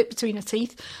got a bit between her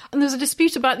teeth. And there's a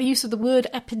dispute about the use of the word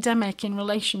epidemic in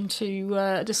relation to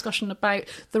a discussion about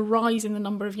the rise in the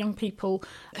number of young people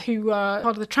who are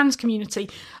part of the trans community.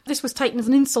 This was taken as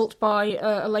an insult by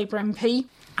a Labour MP.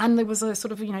 And there was a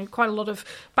sort of, quite a lot of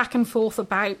back and forth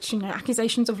about,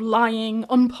 accusations of lying,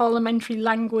 unparliamentary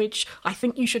language. I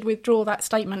think you should withdraw that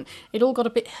statement. It all got a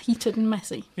bit heated and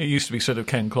messy. It used to be said of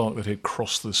Ken Clarke that he'd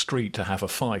cross the street to have a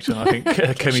fight. And I think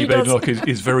Kemi Badenoch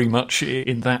is very much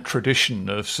in that tradition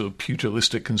of sort of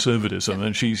pugilistic conservatism.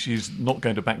 And she's not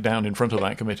going to back down in front of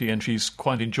that committee. And she's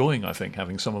quite enjoying, I think,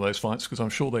 having some of those fights because I'm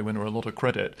sure they win her a lot of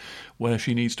credit where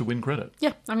she needs to win credit.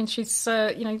 Yeah, she's,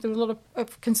 there were a lot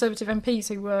of Conservative MPs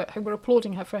who were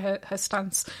applauding her for her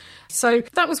stance. So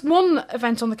that was one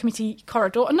event on the committee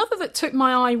corridor. Another that took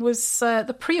my eye was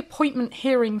the pre-appointment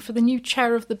hearing for the new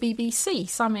chair of the BBC,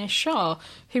 Samir Shah,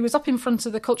 who was up in front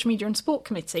of the Culture, Media and Sport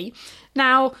Committee.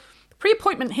 Now,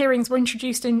 pre-appointment hearings were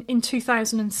introduced in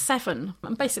 2007,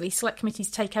 and basically select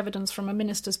committees take evidence from a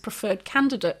minister's preferred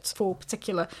candidate for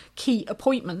particular key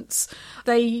appointments.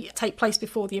 They take place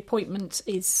before the appointment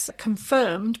is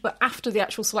confirmed, but after the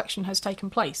actual selection has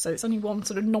taken place. So it's only one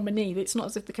sort of nominee. It's not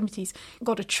as if the committee's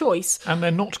got a choice. And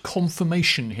they're not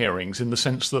confirmation hearings in the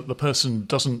sense that the person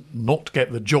doesn't not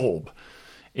get the job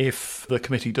if the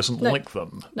committee doesn't like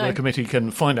them. No. The committee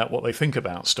can find out what they think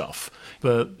about stuff,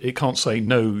 but it can't say,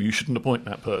 no, you shouldn't appoint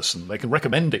that person. They can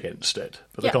recommend against it,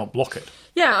 but they can't block it.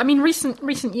 Yeah,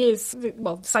 recent years,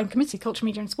 the same committee, Culture,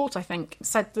 Media and Sport, I think,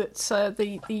 said that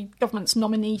the government's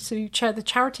nominee to chair the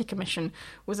Charity Commission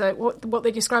was what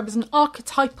they described as an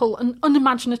archetypal and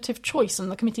unimaginative choice, and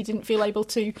the committee didn't feel able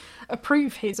to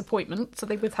approve his appointment, so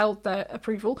they withheld their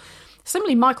approval.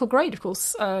 Similarly, Michael Grade, of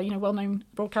course, well-known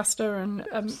broadcaster and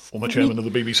former chairman of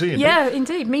the BBC. Indeed. Yeah,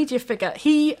 indeed, media figure.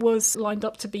 He was lined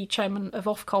up to be chairman of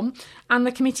Ofcom, and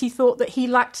the committee thought that he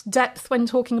lacked depth when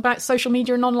talking about social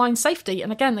media and online safety.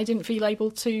 And again, they didn't feel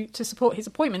able to support his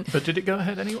appointment. But did it go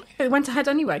ahead anyway? It went ahead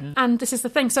anyway, yeah. And this is the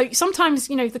thing. So sometimes,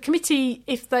 the committee,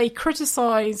 if they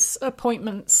criticise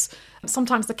appointments,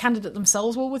 sometimes the candidate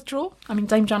themselves will withdraw.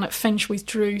 Dame Janet Finch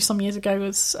withdrew some years ago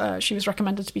as she was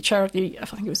recommended to be chair of the, I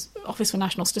think it was Office for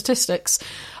National Statistics.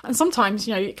 And sometimes,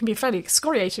 it can be a fairly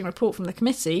excoriating report from the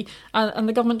committee and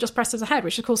the government just presses ahead,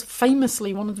 which, of course,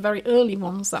 famously one of the very early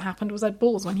ones that happened was Ed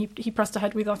Balls when he pressed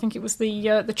ahead with, I think it was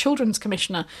the Children's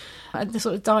Commissioner at the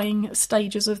sort of dying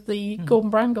stages of the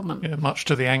Gordon Brown government. Yeah, much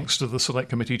to the angst of the Select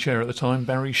Committee chair at the time,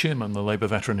 Barry Shearman, the Labour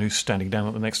veteran who's standing down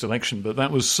at the next election. But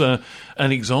that was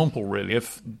an example, really,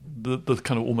 of the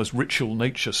kind of almost ritual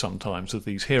nature sometimes of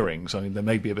these hearings. There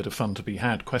may be a bit of fun to be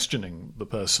had questioning the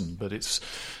person, but it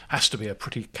has to be a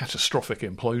pretty catastrophic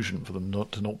implosion for them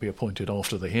not to be appointed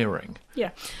after the hearing.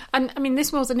 Yeah, and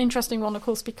this was an interesting one, of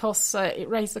course, because it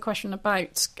raised the question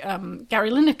about Gary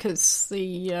Lineker's,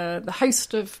 the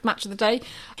host of Match of the Day,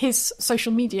 his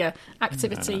social media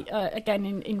activity again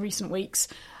in recent weeks.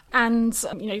 And,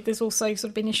 there's also sort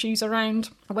of been issues around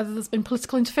whether there's been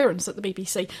political interference at the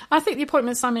BBC. I think the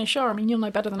appointment of Samir Shah, you'll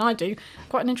know better than I do,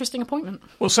 quite an interesting appointment.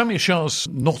 Well, Samir Shah's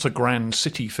not a grand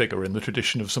city figure in the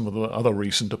tradition of some of the other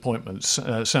recent appointments.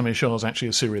 Samir Shah's actually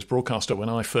a serious broadcaster. When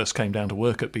I first came down to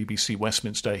work at BBC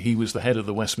Westminster, he was the head of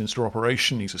the Westminster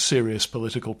operation. He's a serious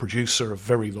political producer of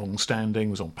very long standing,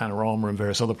 was on Panorama and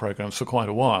various other programmes for quite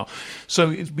a while.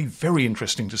 So it'd be very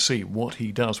interesting to see what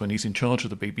he does when he's in charge of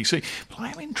the BBC. But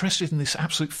I am interested in this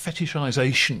absolute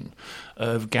fetishisation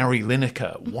of Gary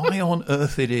Lineker. Why on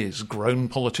earth it is grown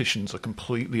politicians are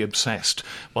completely obsessed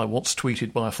by what's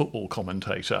tweeted by a football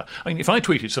commentator. I mean, if I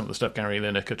tweeted some of the stuff Gary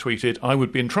Lineker tweeted, I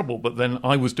would be in trouble, but then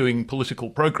I was doing political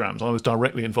programmes. I was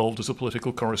directly involved as a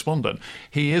political correspondent.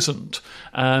 He isn't.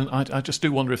 And I just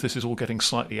do wonder if this is all getting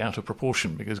slightly out of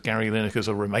proportion, because Gary Lineker's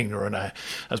a Remainer and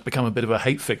has become a bit of a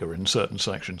hate figure in certain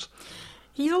sections.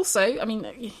 He's also,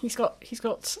 he's got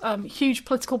huge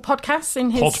political podcasts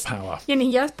in his... Pod power.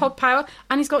 Yes, pod power.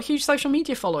 And he's got huge social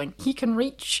media following. He can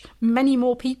reach many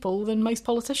more people than most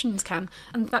politicians can.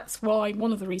 And that's why,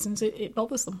 one of the reasons it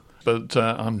bothers them. But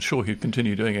I'm sure he'd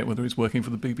continue doing it, whether he's working for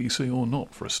the BBC or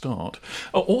not, for a start.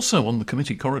 Also on the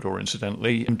committee corridor,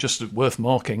 incidentally, just worth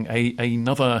marking,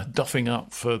 another duffing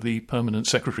up for the permanent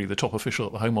secretary, the top official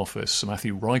at the Home Office, Sir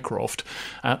Matthew Rycroft,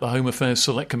 at the Home Affairs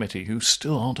Select Committee, who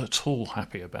still aren't at all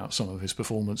happy about some of his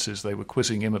performances. They were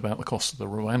quizzing him about the cost of the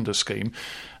Rwanda scheme,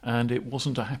 and it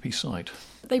wasn't a happy sight.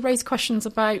 They raised questions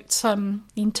about the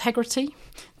integrity,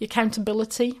 the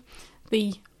accountability,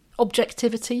 the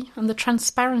objectivity and the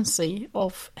transparency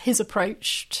of his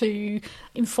approach to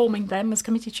informing them as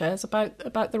committee chairs about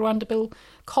the Rwanda bill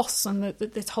costs and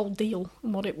this whole deal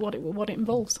and what it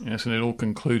involves. Yes, and it all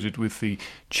concluded with the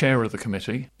chair of the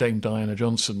committee, Dame Diana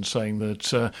Johnson, saying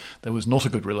that there was not a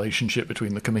good relationship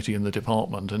between the committee and the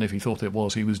department, and if he thought it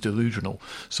was, he was delusional.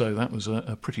 So that was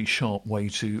a pretty sharp way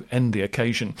to end the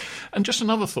occasion. And just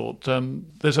another thought,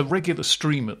 there's a regular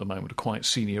stream at the moment of quite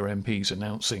senior MPs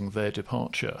announcing their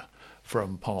departure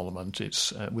from Parliament.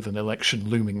 It's with an election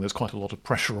looming, there's quite a lot of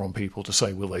pressure on people to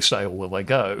say, will they stay or will they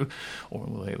go, or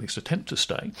will they at least attempt to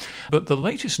stay? But the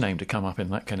latest name to come up in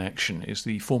that connection is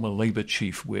the former Labour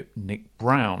Chief Whip, Nick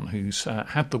Brown, who's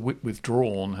had the whip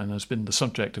withdrawn and has been the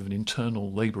subject of an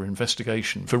internal Labour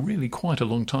investigation for really quite a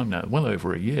long time now, well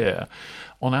over a year,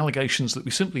 on allegations that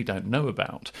we simply don't know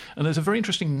about. And there's a very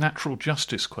interesting natural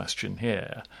justice question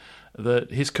here,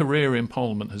 that his career in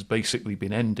Parliament has basically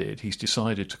been ended. He's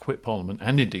decided to quit Parliament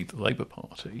and indeed the Labour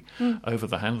Party over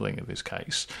the handling of his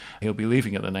case. He'll be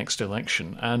leaving at the next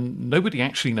election, and nobody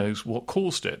actually knows what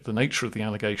caused it. The nature of the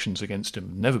allegations against him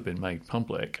have never been made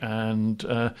public, and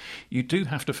you do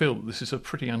have to feel that this is a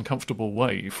pretty uncomfortable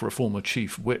way for a former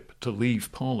Chief Whip to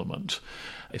leave Parliament,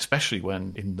 especially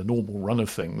when, in the normal run of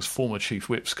things, former Chief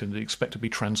Whips can expect to be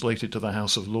translated to the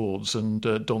House of Lords and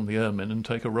don the ermine and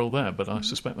take a role there. But I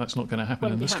suspect that's not going to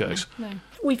happen in this case. No.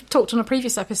 We've talked on a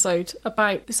previous episode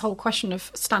about this whole question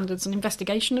of standards and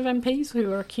investigation of MPs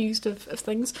who are accused of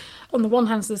things. On the one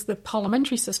hand, there's the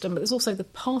parliamentary system, but there's also the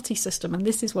party system, and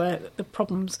this is where the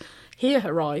problems here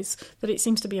arise, that it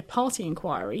seems to be a party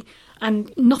inquiry,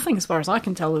 and nothing, as far as I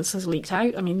can tell, has leaked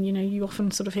out. I mean, you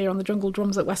often sort of hear on the jungle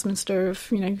drums at Westminster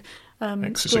of,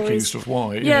 X is accused of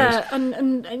Y. Yeah, yes.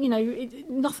 and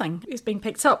nothing is being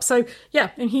picked up. So,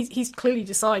 yeah, and he's clearly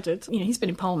decided, he's been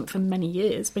in Parliament for many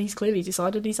years, but he's clearly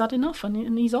decided he's had enough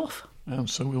and he's off.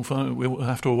 So we'll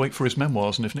have to wait for his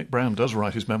memoirs, and if Nick Brown does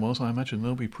write his memoirs, I imagine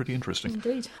they'll be pretty interesting.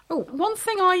 Indeed. Oh, one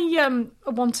thing I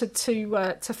wanted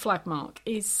to flag, Mark,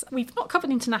 is we've not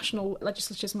covered international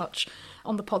legislatures much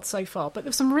on the pod so far, but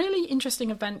there's some really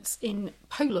interesting events in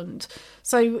Poland.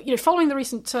 So, following the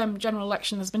recent general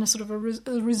election, there's been a sort of a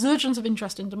resurgence of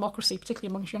interest in democracy,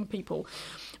 particularly amongst young people.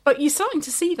 But you're starting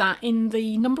to see that in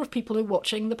the number of people who are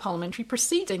watching the parliamentary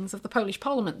proceedings of the Polish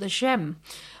Parliament, the Sejm.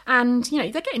 And,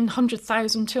 they're getting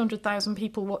 100,000, 200,000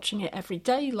 people watching it every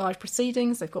day, live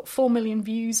proceedings. They've got 4 million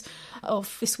views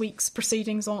of this week's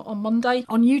proceedings on Monday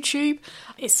on YouTube.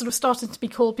 It's sort of started to be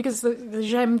called, because the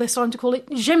Sejm, they're starting to call it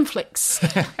Zemflix.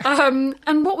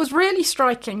 And what was really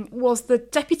striking was the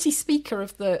deputy speaker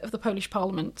of the Polish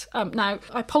Parliament. Now,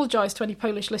 I apologise to any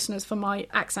Polish listeners for my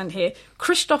accent here.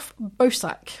 Krzysztof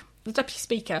Bosak, the deputy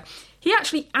speaker, he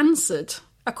actually answered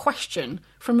a question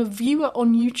from a viewer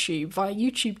on YouTube via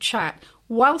YouTube chat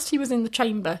whilst he was in the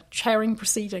chamber chairing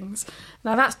proceedings.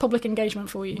 Now that's public engagement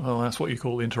for you. Well, that's what you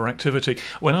call interactivity.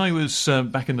 When I was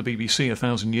back in the BBC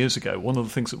 1,000 years ago, one of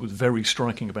the things that was very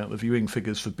striking about the viewing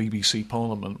figures for BBC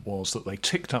Parliament was that they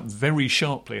ticked up very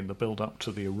sharply in the build-up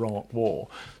to the Iraq War,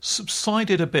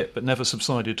 subsided a bit but never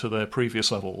subsided to their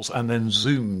previous levels, and then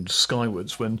zoomed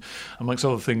skywards when, amongst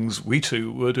other things, we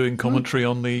too were doing commentary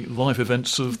on the live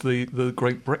events of the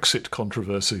great Brexit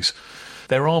controversies.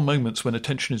 There are moments when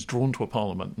attention is drawn to a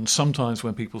parliament, and sometimes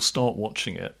when people start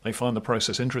watching it, they find the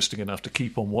process interesting enough to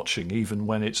keep on watching, even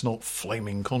when it's not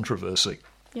flaming controversy.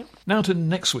 Yep. Now to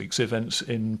next week's events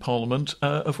in Parliament,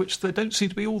 of which there don't seem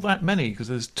to be all that many, because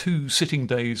there's 2 sitting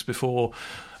days before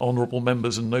honourable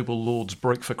members and noble lords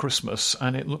break for Christmas,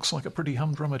 and it looks like a pretty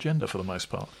humdrum agenda for the most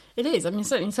part. It is. I mean,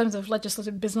 certainly in terms of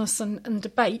legislative business and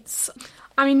debates.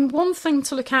 I mean, one thing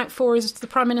to look out for is the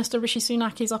Prime Minister, Rishi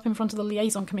Sunak, is up in front of the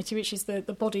Liaison Committee, which is the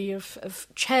body of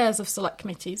chairs of select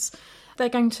committees. They're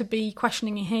going to be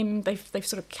questioning him. They've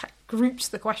sort of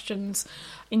grouped the questions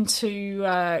into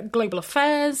global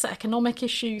affairs, economic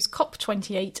issues,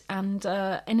 COP28 and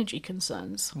energy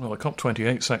concerns. Well, the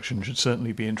COP28 section should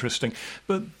certainly be interesting.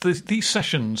 But these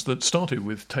sessions that started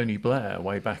with Tony Blair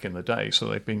way back in the day, so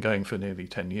they've been going for nearly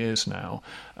 10 years now,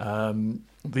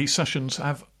 these sessions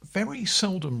have very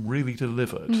seldom really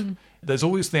delivered. There's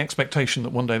always the expectation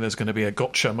that one day there's going to be a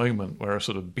gotcha moment where a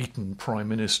sort of beaten Prime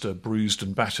Minister, bruised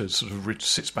and battered, sort of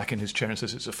sits back in his chair and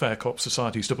says, it's a fair cop,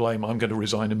 society's to blame, I'm going to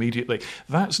resign immediately.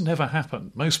 That's never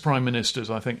happened. Most Prime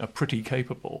Ministers, I think, are pretty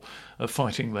capable of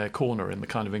fighting their corner in the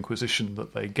kind of inquisition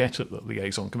that they get at the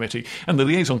Liaison Committee. And the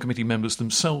Liaison Committee members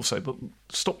themselves say, but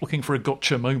stop looking for a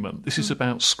gotcha moment. This is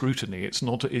about scrutiny. It's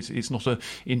not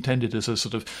intended as a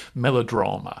sort of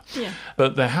melodrama. Yeah.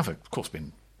 But there have, of course,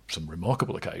 been some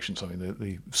remarkable occasions. I mean,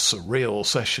 the surreal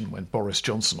session when Boris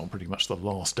Johnson, on pretty much the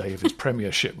last day of his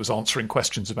premiership, was answering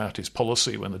questions about his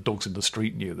policy when the dogs in the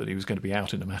street knew that he was going to be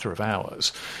out in a matter of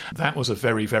hours. That was a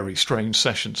very, very strange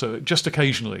session. So just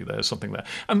occasionally there's something there.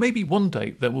 And maybe one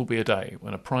day there will be a day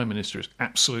when a Prime Minister is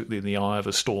absolutely in the eye of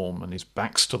a storm and his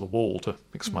back's to the wall, to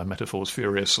mix my metaphors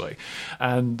furiously.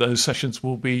 And those sessions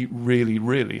will be really,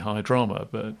 really high drama.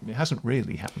 But it hasn't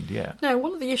really happened yet. No,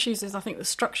 one of the issues is, I think, the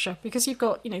structure. Because you've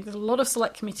got, there's a lot of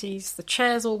select committees, the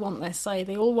chairs all want their say,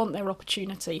 they all want their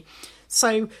opportunity.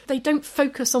 So they don't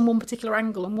focus on one particular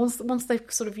angle. And once they've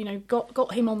sort of,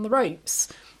 got him on the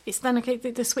ropes, it's then okay,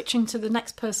 they're switching to the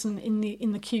next person in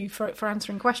the queue for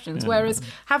answering questions. Yeah. Whereas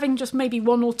having just maybe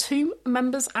 1 or 2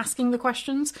 members asking the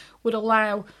questions would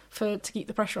allow to keep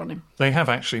the pressure on him. They have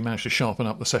actually managed to sharpen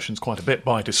up the sessions quite a bit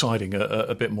by deciding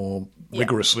a bit more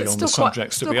rigorously on the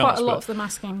subjects, to be honest. Still quite a lot of them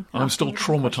asking. I'm still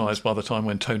traumatised by the time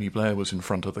when Tony Blair was in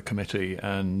front of the committee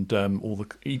and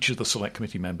each of the select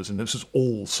committee members, and this was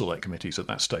all select committees at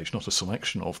that stage, not a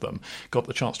selection of them, got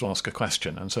the chance to ask a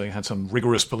question. And so you had some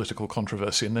rigorous political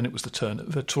controversy, and then it was the turn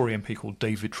of a Tory MP called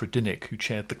David Tredinnick, who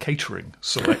chaired the catering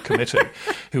select committee,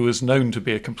 who was known to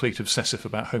be a complete obsessive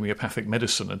about homeopathic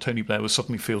medicine, and Tony Blair was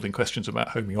suddenly fielding questions about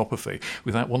homeopathy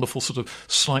with that wonderful sort of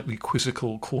slightly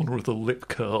quizzical corner of the lip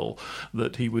curl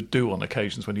that he would do on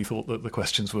occasions when he thought that the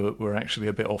questions were actually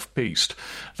a bit off-piste.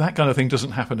 That kind of thing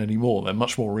doesn't happen anymore. They're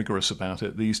much more rigorous about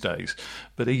it these days.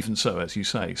 But even so, as you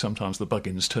say, sometimes the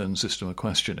Buggins-turn system of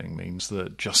questioning means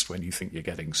that just when you think you're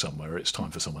getting somewhere, it's time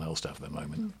for someone else to have their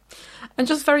moment. And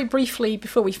just very briefly,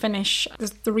 before we finish,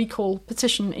 there's the recall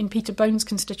petition in Peter Bone's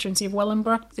constituency of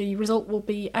Wellingborough. The result will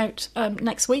be out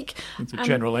next week. The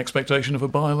general expectation of a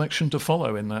by-election to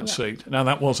follow in that seat. Now,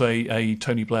 that was a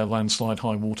Tony Blair landslide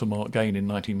high watermark gain in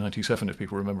 1997, if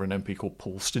people remember, an MP called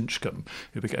Paul Stinchcombe,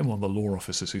 who became one of the law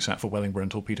officers who sat for Wellingborough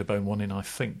until Peter Bone won in, I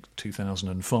think,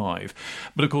 2005.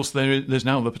 But, of course, there's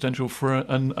now the potential for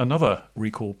another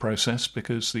recall process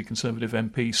because the Conservative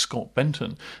MP, Scott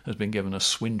Benton, has been given a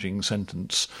swinging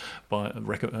sentence or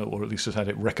at least has had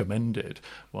it recommended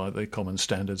by the Common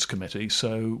Standards Committee.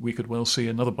 So we could well see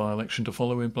another by-election to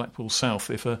follow in Blackpool South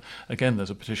if, again, there's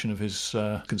a petition of his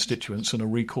constituents and a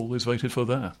recall is voted for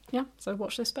there. Yeah, so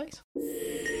watch this space.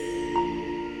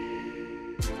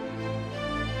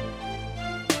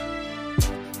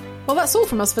 Well, that's all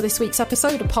from us for this week's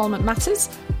episode of Parliament Matters.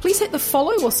 Please hit the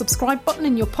follow or subscribe button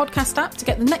in your podcast app to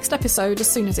get the next episode as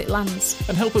soon as it lands.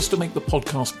 And help us to make the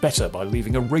podcast better by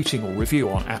leaving a rating or review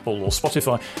on Apple or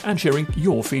Spotify and sharing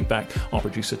your feedback. Our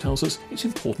producer tells us it's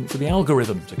important for the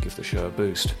algorithm to give the show a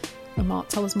boost. Well, Mark,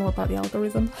 tell us more about the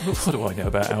algorithm. What do I know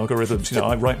about algorithms?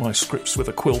 I write my scripts with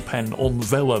a quill pen on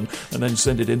vellum and then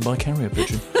send it in by carrier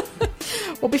pigeon.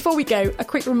 Well, before we go, a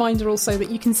quick reminder also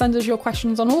that you can send us your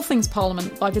questions on all things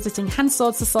Parliament by visiting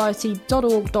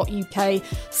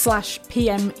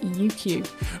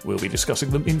hansardsociety.org.uk/PMUQ. We'll be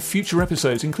discussing them in future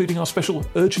episodes, including our special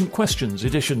Urgent Questions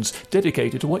editions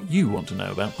dedicated to what you want to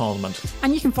know about Parliament.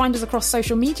 And you can find us across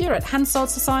social media at Hansard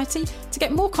Society to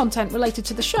get more content related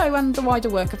to the show and the wider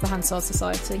work of the Hansard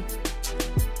Society.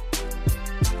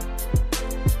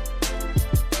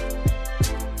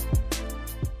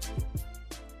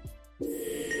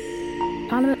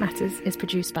 Parliament Matters is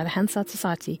produced by the Hansard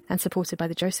Society and supported by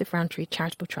the Joseph Rowntree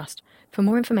Charitable Trust. For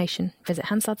more information, visit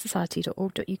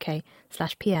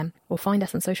hansardsociety.org.uk/PM or find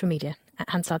us on social media at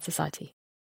Hansard Society.